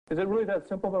Is it really that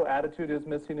simple, though? Attitude is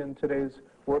missing in today's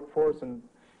workforce, and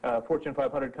Fortune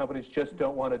 500 companies just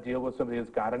don't want to deal with somebody who's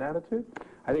got an attitude?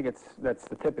 I think that's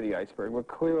the tip of the iceberg. We're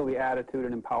clearly attitude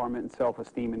and empowerment and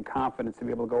self-esteem and confidence to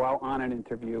be able to go out on an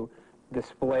interview,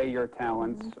 display your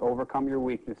talents, overcome your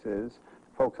weaknesses.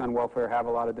 Folks on welfare have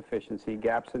a lot of deficiency,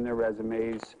 gaps in their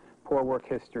resumes, poor work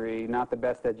history, not the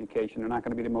best education. They're not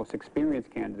going to be the most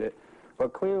experienced candidate.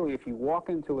 But clearly, if you walk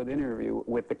into an interview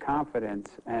with the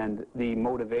confidence and the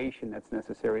motivation that's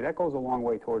necessary, that goes a long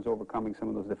way towards overcoming some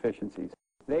of those deficiencies.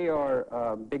 They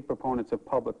are big proponents of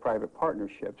public-private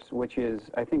partnerships, which is,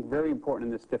 I think, very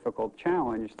important in this difficult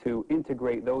challenge to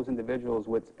integrate those individuals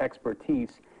with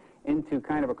expertise into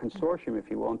kind of a consortium,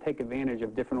 if you will, and take advantage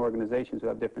of different organizations who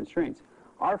have different strengths.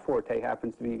 Our forte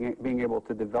happens to be being able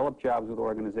to develop jobs with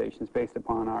organizations based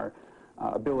upon our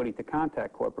ability to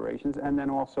contact corporations, and then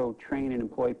also train and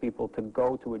employ people to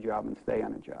go to a job and stay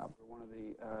on a job. We're one of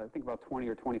the, I think about 20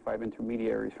 or 25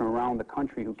 intermediaries from around the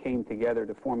country who came together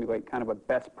to formulate kind of a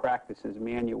best practices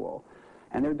manual.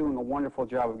 And they're doing a wonderful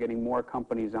job of getting more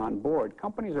companies on board.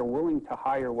 Companies are willing to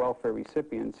hire welfare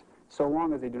recipients so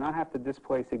long as they do not have to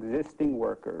displace existing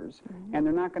workers, and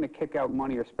they're not going to kick out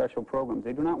money or special programs.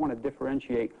 They do not want to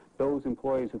differentiate those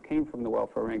employees who came from the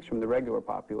welfare ranks from the regular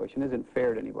population. It isn't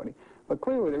fair to anybody. But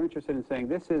clearly they're interested in saying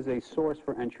this is a source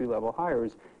for entry-level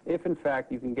hires if, in fact,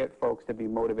 you can get folks to be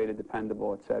motivated,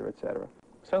 dependable, et cetera, et cetera.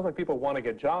 Sounds like people want to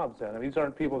get jobs then. I mean, these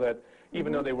aren't people that,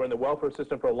 even though they were in the welfare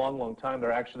system for a long, long time,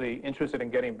 they're actually interested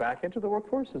in getting back into the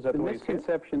workforce? Is that the way you see it? The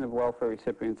misconception of welfare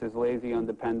recipients is lazy,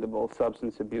 undependable,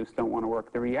 substance abuse, don't want to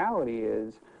work. The reality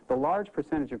is the large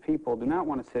percentage of people do not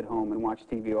want to sit home and watch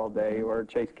TV all day or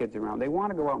chase kids around. They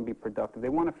want to go out and be productive. They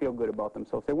want to feel good about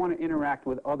themselves. They want to interact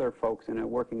with other folks in a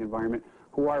working environment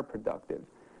who are productive.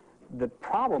 The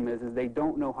problem is they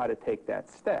don't know how to take that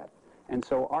step. And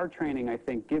so our training, I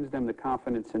think, gives them the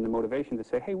confidence and the motivation to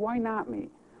say, hey, why not me?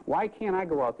 Why can't I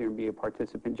go out there and be a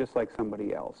participant just like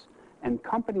somebody else? And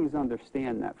companies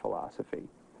understand that philosophy.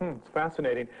 It's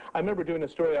fascinating. I remember doing a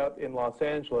story out in Los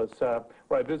Angeles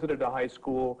where I visited a high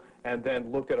school and then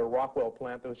looked at a Rockwell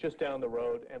plant that was just down the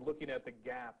road and looking at the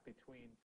gap between